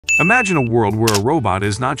Imagine a world where a robot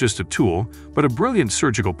is not just a tool, but a brilliant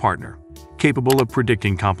surgical partner, capable of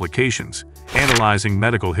predicting complications, analyzing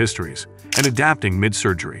medical histories, and adapting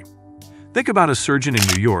mid-surgery. Think about a surgeon in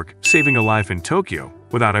New York saving a life in Tokyo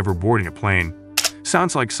without ever boarding a plane.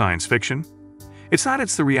 Sounds like science fiction? It's not,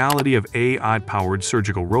 it's the reality of AI-powered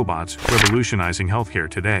surgical robots revolutionizing healthcare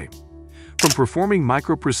today. From performing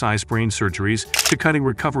micro-precise brain surgeries to cutting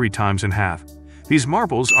recovery times in half, these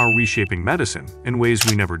marvels are reshaping medicine in ways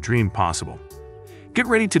we never dreamed possible. Get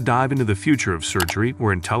ready to dive into the future of surgery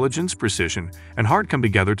where intelligence, precision, and heart come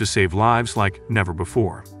together to save lives like never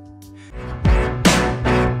before.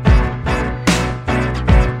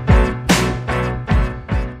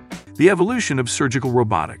 The evolution of surgical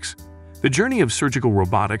robotics. The journey of surgical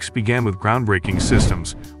robotics began with groundbreaking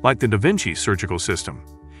systems like the Da Vinci surgical system,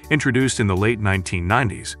 introduced in the late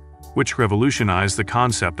 1990s, which revolutionized the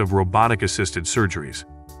concept of robotic-assisted surgeries.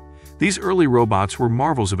 These early robots were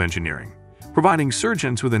marvels of engineering, providing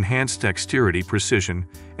surgeons with enhanced dexterity, precision,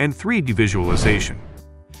 and 3D visualization.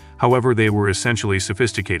 However, they were essentially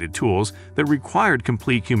sophisticated tools that required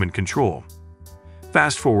complete human control.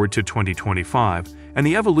 Fast forward to 2025, and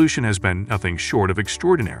the evolution has been nothing short of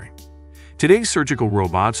extraordinary. Today's surgical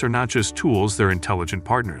robots are not just tools, they're intelligent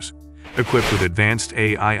partners, equipped with advanced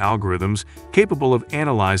AI algorithms capable of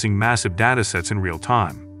analyzing massive datasets in real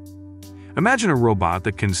time. Imagine a robot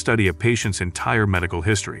that can study a patient's entire medical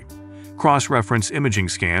history, cross-reference imaging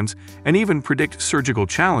scans, and even predict surgical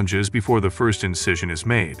challenges before the first incision is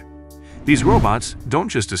made. These robots don't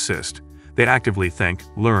just assist, they actively think,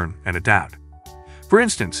 learn, and adapt. For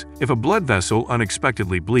instance, if a blood vessel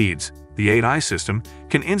unexpectedly bleeds, the AI system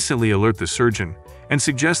can instantly alert the surgeon and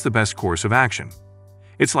suggest the best course of action.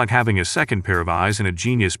 It's like having a second pair of eyes and a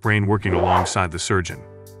genius brain working alongside the surgeon.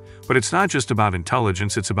 But it's not just about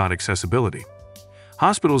intelligence, it's about accessibility.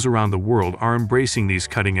 Hospitals around the world are embracing these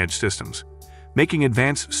cutting-edge systems, making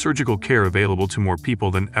advanced surgical care available to more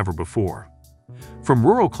people than ever before. From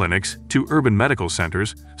rural clinics to urban medical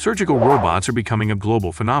centers, surgical robots are becoming a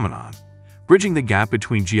global phenomenon, bridging the gap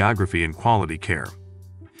between geography and quality care.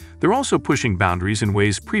 They're also pushing boundaries in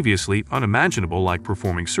ways previously unimaginable, like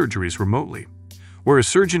performing surgeries remotely, where a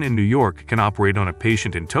surgeon in New York can operate on a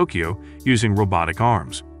patient in Tokyo using robotic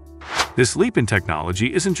arms. This leap in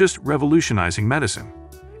technology isn't just revolutionizing medicine,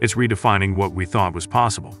 it's redefining what we thought was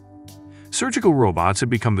possible. Surgical robots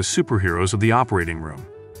have become the superheroes of the operating room,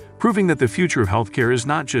 proving that the future of healthcare is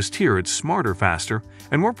not just here, it's smarter, faster,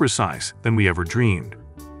 and more precise than we ever dreamed.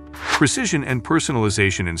 Precision and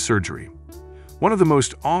personalization in surgery. One of the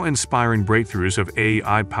most awe-inspiring breakthroughs of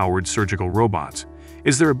AI-powered surgical robots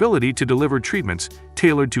is their ability to deliver treatments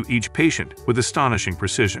tailored to each patient with astonishing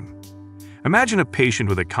precision. Imagine a patient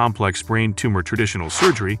with a complex brain tumor. Traditional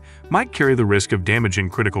surgery might carry the risk of damaging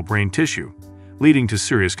critical brain tissue, leading to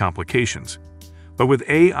serious complications. But with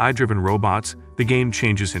AI-driven robots, the game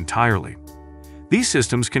changes entirely. These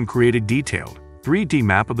systems can create a detailed 3D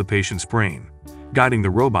map of the patient's brain, guiding the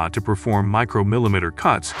robot to perform micromillimeter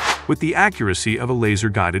cuts with the accuracy of a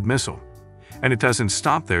laser-guided missile. And it doesn't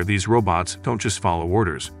stop there. These robots don't just follow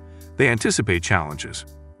orders, they anticipate challenges.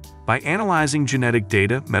 By analyzing genetic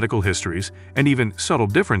data, medical histories, and even subtle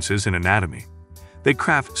differences in anatomy, they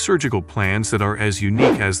craft surgical plans that are as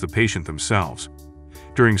unique as the patient themselves.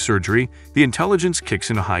 During surgery, the intelligence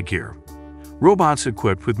kicks into high gear. Robots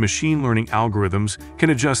equipped with machine learning algorithms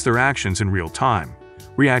can adjust their actions in real time,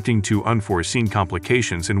 reacting to unforeseen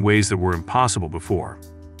complications in ways that were impossible before.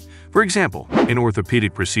 For example, in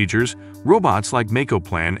orthopedic procedures, robots like Mako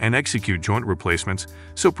plan and execute joint replacements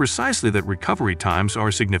so precisely that recovery times are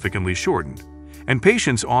significantly shortened, and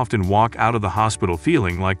patients often walk out of the hospital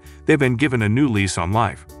feeling like they've been given a new lease on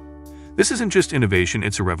life. This isn't just innovation,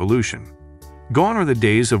 it's a revolution. Gone are the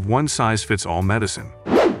days of one-size-fits-all medicine.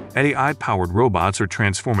 AI-powered robots are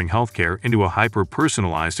transforming healthcare into a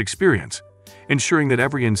hyper-personalized experience, ensuring that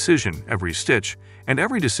every incision, every stitch, and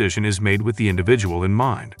every decision is made with the individual in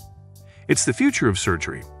mind. It's the future of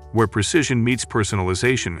surgery, where precision meets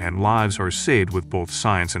personalization and lives are saved with both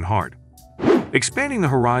science and heart. Expanding the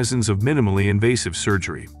horizons of minimally invasive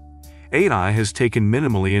surgery. AI has taken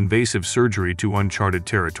minimally invasive surgery to uncharted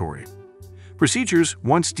territory. Procedures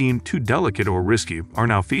once deemed too delicate or risky are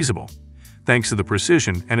now feasible, thanks to the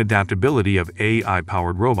precision and adaptability of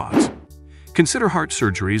AI-powered robots. Consider heart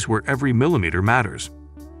surgeries where every millimeter matters.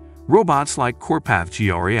 Robots like CorePath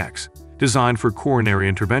GRAX, designed for coronary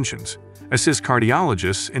interventions, assist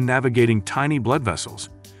cardiologists in navigating tiny blood vessels,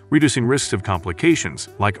 reducing risks of complications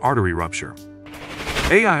like artery rupture.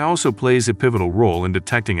 AI also plays a pivotal role in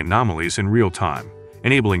detecting anomalies in real time,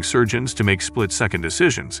 enabling surgeons to make split-second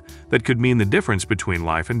decisions that could mean the difference between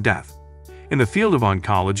life and death. In the field of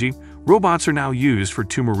oncology, robots are now used for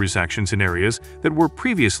tumor resections in areas that were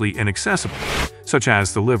previously inaccessible, such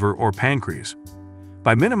as the liver or pancreas.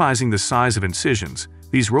 By minimizing the size of incisions,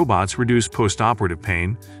 these robots reduce post-operative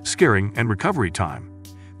pain, scarring, and recovery time,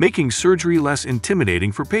 making surgery less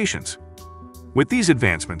intimidating for patients. With these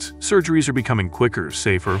advancements, surgeries are becoming quicker,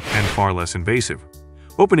 safer, and far less invasive,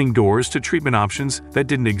 opening doors to treatment options that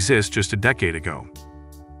didn't exist just a decade ago.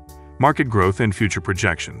 Market growth and future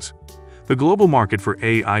projections. The global market for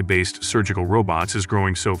AI-based surgical robots is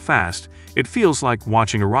growing so fast, it feels like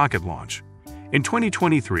watching a rocket launch. In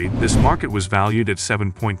 2023, this market was valued at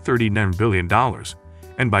 $7.39 billion,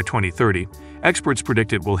 and by 2030, experts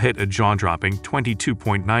predict it will hit a jaw-dropping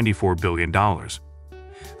 $22.94 billion.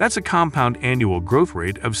 That's a compound annual growth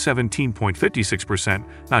rate of 17.56%,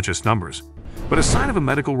 not just numbers, but a sign of a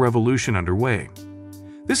medical revolution underway.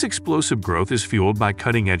 This explosive growth is fueled by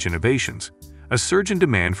cutting-edge innovations, a surge in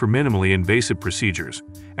demand for minimally invasive procedures,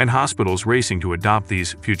 and hospitals racing to adopt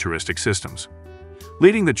these futuristic systems.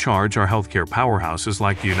 Leading the charge are healthcare powerhouses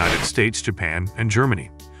like the United States, Japan, and Germany,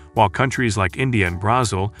 while countries like India and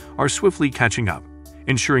Brazil are swiftly catching up,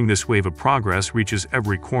 ensuring this wave of progress reaches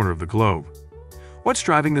every corner of the globe. What's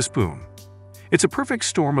driving this boom? It's a perfect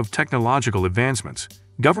storm of technological advancements,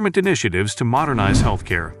 government initiatives to modernize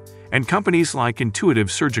healthcare, and companies like Intuitive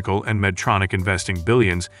Surgical and Medtronic investing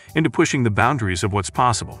billions into pushing the boundaries of what's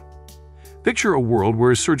possible. Picture a world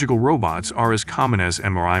where surgical robots are as common as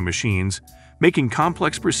MRI machines, making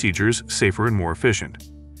complex procedures safer and more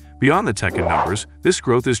efficient. Beyond the tech and numbers, this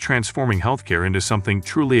growth is transforming healthcare into something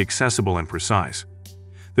truly accessible and precise.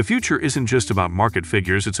 The future isn't just about market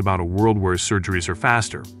figures, it's about a world where surgeries are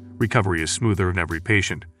faster, recovery is smoother, and every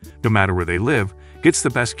patient, no matter where they live, gets the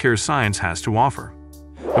best care science has to offer.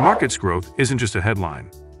 The market's growth isn't just a headline,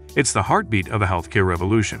 it's the heartbeat of a healthcare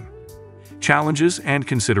revolution. Challenges and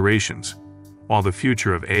considerations. While the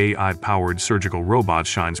future of AI-powered surgical robots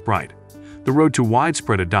shines bright, the road to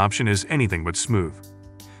widespread adoption is anything but smooth.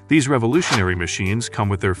 These revolutionary machines come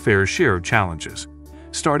with their fair share of challenges,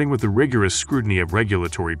 starting with the rigorous scrutiny of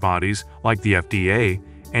regulatory bodies like the FDA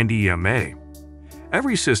and EMA.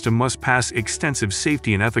 Every system must pass extensive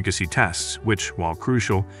safety and efficacy tests, which, while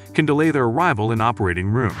crucial, can delay their arrival in operating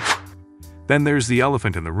rooms. Then there's the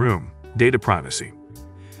elephant in the room: data privacy.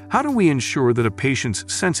 How do we ensure that a patient's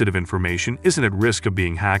sensitive information isn't at risk of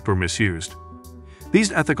being hacked or misused?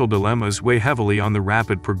 These ethical dilemmas weigh heavily on the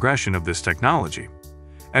rapid progression of this technology.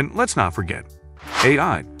 And let's not forget,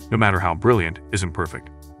 AI, no matter how brilliant, isn't perfect.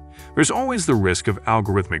 There's always the risk of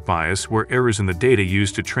algorithmic bias, where errors in the data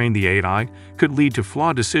used to train the AI could lead to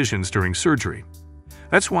flawed decisions during surgery.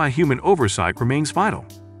 That's why human oversight remains vital.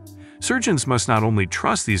 Surgeons must not only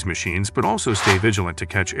trust these machines but also stay vigilant to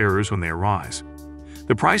catch errors when they arise.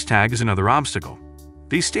 The price tag is another obstacle.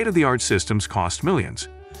 These state-of-the-art systems cost millions,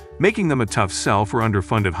 making them a tough sell for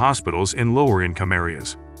underfunded hospitals in lower-income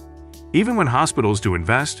areas. Even when hospitals do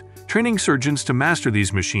invest, training surgeons to master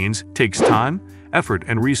these machines takes time, effort,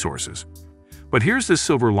 and resources. But here's the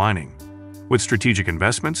silver lining. With strategic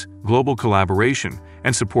investments, global collaboration,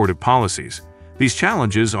 and supportive policies, these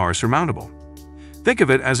challenges are surmountable. Think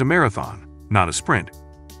of it as a marathon, not a sprint.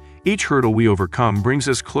 Each hurdle we overcome brings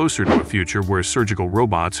us closer to a future where surgical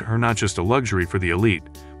robots are not just a luxury for the elite,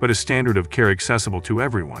 but a standard of care accessible to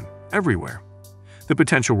everyone, everywhere. The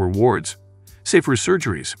potential rewards: safer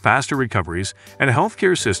surgeries, faster recoveries, and a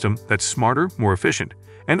healthcare system that's smarter, more efficient,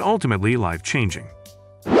 and ultimately life-changing.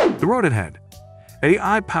 The road ahead.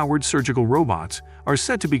 AI-powered surgical robots are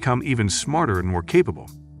set to become even smarter and more capable.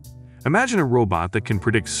 Imagine a robot that can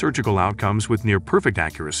predict surgical outcomes with near-perfect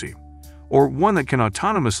accuracy, or one that can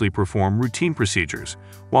autonomously perform routine procedures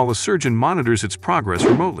while a surgeon monitors its progress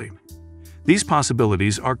remotely. These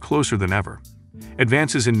possibilities are closer than ever.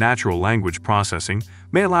 Advances in natural language processing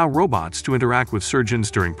may allow robots to interact with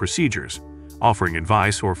surgeons during procedures, offering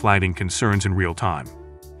advice or flagging concerns in real time.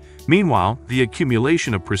 Meanwhile, the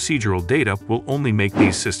accumulation of procedural data will only make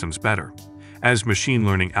these systems better, as machine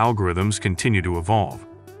learning algorithms continue to evolve.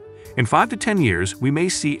 In 5 to 10 years, we may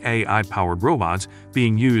see AI-powered robots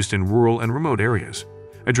being used in rural and remote areas,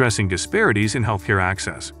 addressing disparities in healthcare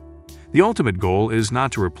access. The ultimate goal is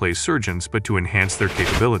not to replace surgeons but to enhance their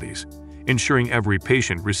capabilities, ensuring every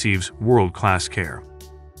patient receives world-class care.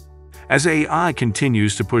 As AI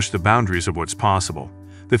continues to push the boundaries of what's possible,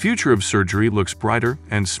 the future of surgery looks brighter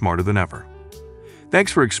and smarter than ever.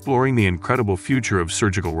 Thanks for exploring the incredible future of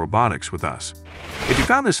surgical robotics with us. If you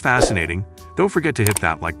found this fascinating, don't forget to hit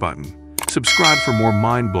that like button, subscribe for more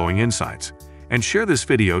mind-blowing insights, and share this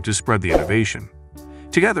video to spread the innovation.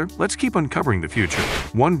 Together, let's keep uncovering the future,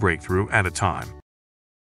 one breakthrough at a time.